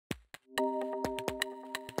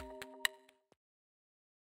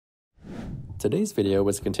Today's video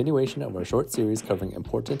was a continuation of our short series covering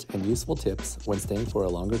important and useful tips when staying for a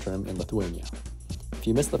longer term in Lithuania. If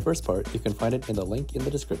you missed the first part, you can find it in the link in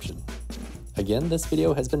the description. Again, this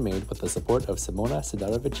video has been made with the support of Simona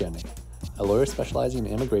Sidaravičienė, a lawyer specializing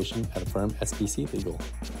in immigration at the firm SPC Legal.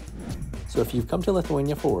 So if you've come to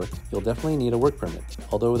Lithuania for work, you'll definitely need a work permit,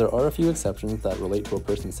 although there are a few exceptions that relate to a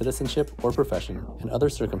person's citizenship or profession and other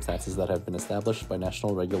circumstances that have been established by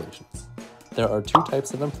national regulations. There are two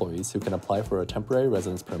types of employees who can apply for a temporary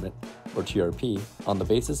residence permit, or TRP, on the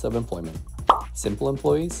basis of employment: simple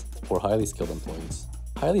employees or highly skilled employees.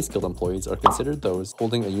 Highly skilled employees are considered those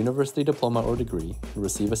holding a university diploma or degree and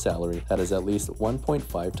receive a salary that is at least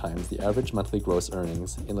 1.5 times the average monthly gross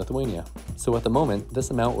earnings in Lithuania. So at the moment, this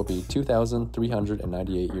amount will be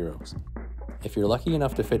 2,398 euros. If you're lucky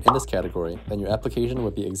enough to fit in this category, then your application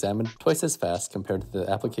would be examined twice as fast compared to the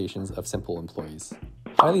applications of simple employees.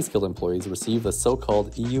 Highly skilled employees receive the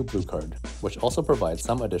so-called EU Blue Card, which also provides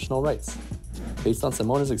some additional rights. Based on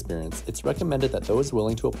Simona's experience, it's recommended that those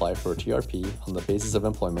willing to apply for a TRP on the basis of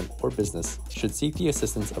employment or business should seek the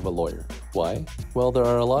assistance of a lawyer. Why? Well, there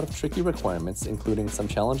are a lot of tricky requirements, including some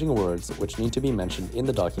challenging words which need to be mentioned in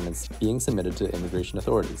the documents being submitted to immigration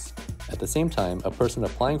authorities. At the same time, a person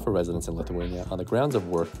applying for residence in Lithuania on the grounds of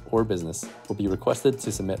work or business will be requested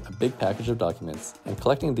to submit a big package of documents, and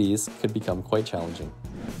collecting these could become quite challenging.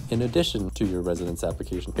 In addition to your residence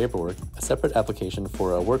application paperwork, a separate application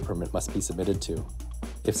for a work permit must be submitted too.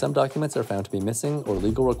 If some documents are found to be missing or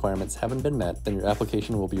legal requirements haven't been met, then your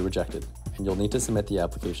application will be rejected, and you'll need to submit the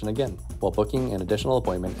application again, while booking an additional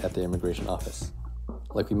appointment at the immigration office.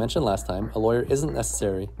 Like we mentioned last time, a lawyer isn't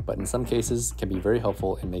necessary, but in some cases can be very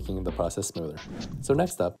helpful in making the process smoother. So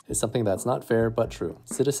next up is something that's not fair but true.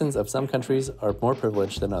 Citizens of some countries are more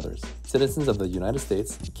privileged than others. Citizens of the United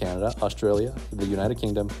States, Canada, Australia, the United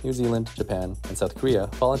Kingdom, New Zealand, Japan, and South Korea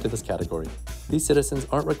fall into this category. These citizens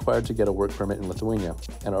aren't required to get a work permit in Lithuania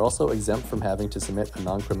and are also exempt from having to submit a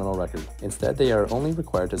non-criminal record. Instead, they are only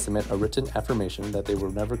required to submit a written affirmation that they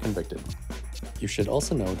were never convicted. You should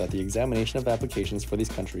also know that the examination of applications for these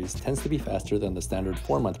countries tends to be faster than the standard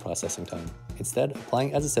 4-month processing time. Instead,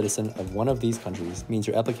 applying as a citizen of one of these countries means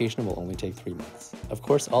your application will only take 3 months. Of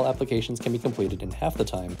course, all applications can be completed in half the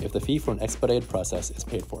time if the fee for an expedited process is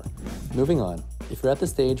paid for. Moving on, if you're at the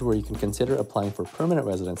stage where you can consider applying for permanent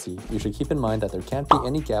residency, you should keep in mind that there can't be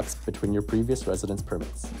any gaps between your previous residence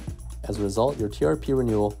permits. As a result, your TRP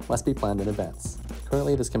renewal must be planned in advance.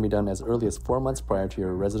 Currently, this can be done as early as 4 months prior to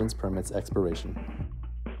your residence permit's expiration.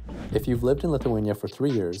 If you've lived in Lithuania for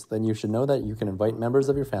 3 years, then you should know that you can invite members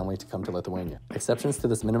of your family to come to Lithuania. Exceptions to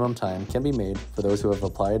this minimum time can be made for those who have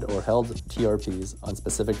applied or held TRPs on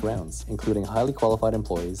specific grounds, including highly qualified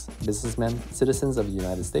employees, businessmen, citizens of the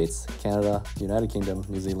United States, Canada, United Kingdom,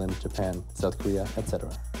 New Zealand, Japan, South Korea, etc.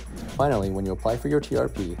 Finally, when you apply for your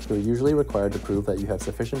TRP, you're usually required to prove that you have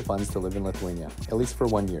sufficient funds to live in Lithuania, at least for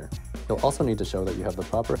 1 year. You'll also need to show that you have the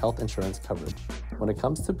proper health insurance coverage. When it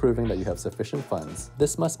comes to proving that you have sufficient funds,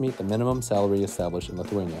 this must meet the minimum salary established in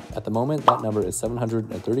Lithuania. At the moment, that number is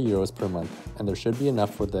 730 euros per month, and there should be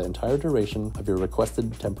enough for the entire duration of your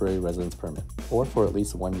requested temporary residence permit, or for at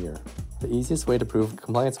least 1 year. The easiest way to prove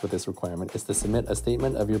compliance with this requirement is to submit a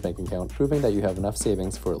statement of your bank account proving that you have enough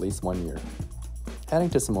savings for at least 1 year. Adding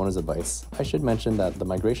to Simona's advice, I should mention that the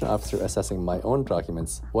migration officer assessing my own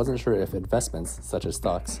documents wasn't sure if investments, such as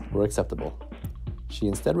stocks, were acceptable. She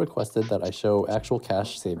instead requested that I show actual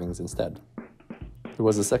cash savings instead. There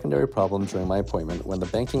was a secondary problem during my appointment when the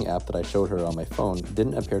banking app that I showed her on my phone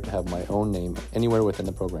didn't appear to have my own name anywhere within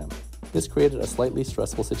the program. This created a slightly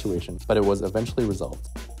stressful situation, but it was eventually resolved.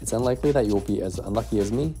 It's unlikely that you will be as unlucky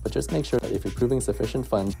as me, but just make sure that if you're proving sufficient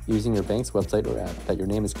funds using your bank's website or app, that your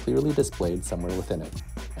name is clearly displayed somewhere within it.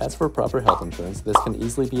 As for proper health insurance, this can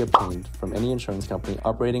easily be obtained from any insurance company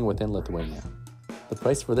operating within Lithuania. The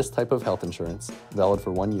price for this type of health insurance, valid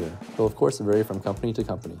for 1 year, will of course vary from company to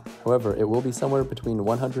company. However, it will be somewhere between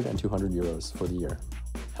 100 and 200 euros for the year.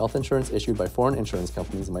 Health insurance issued by foreign insurance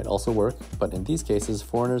companies might also work, but in these cases,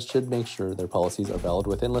 foreigners should make sure their policies are valid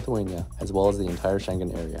within Lithuania, as well as the entire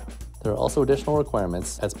Schengen area. There are also additional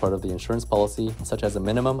requirements as part of the insurance policy, such as a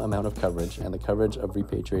minimum amount of coverage and the coverage of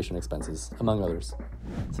repatriation expenses, among others.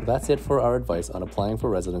 So that's it for our advice on applying for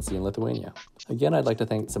residency in Lithuania. Again, I'd like to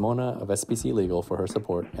thank Simona of SPC Legal for her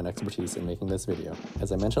support and expertise in making this video.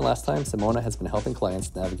 As I mentioned last time, Simona has been helping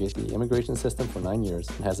clients navigate the immigration system for 9 years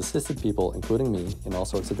and has assisted people, including me, in all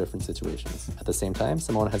sorts of different situations. At the same time,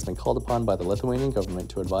 Simona has been called upon by the Lithuanian government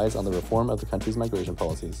to advise on the reform of the country's migration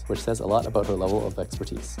policies, which says a lot about her level of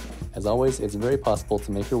expertise. As always, it's very possible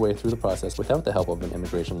to make your way through the process without the help of an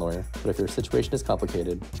immigration lawyer, but if your situation is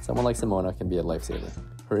complicated, someone like Simona can be a lifesaver.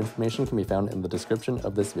 Her information can be found in the description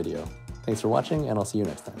of this video. Thanks for watching, and I'll see you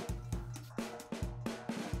next time.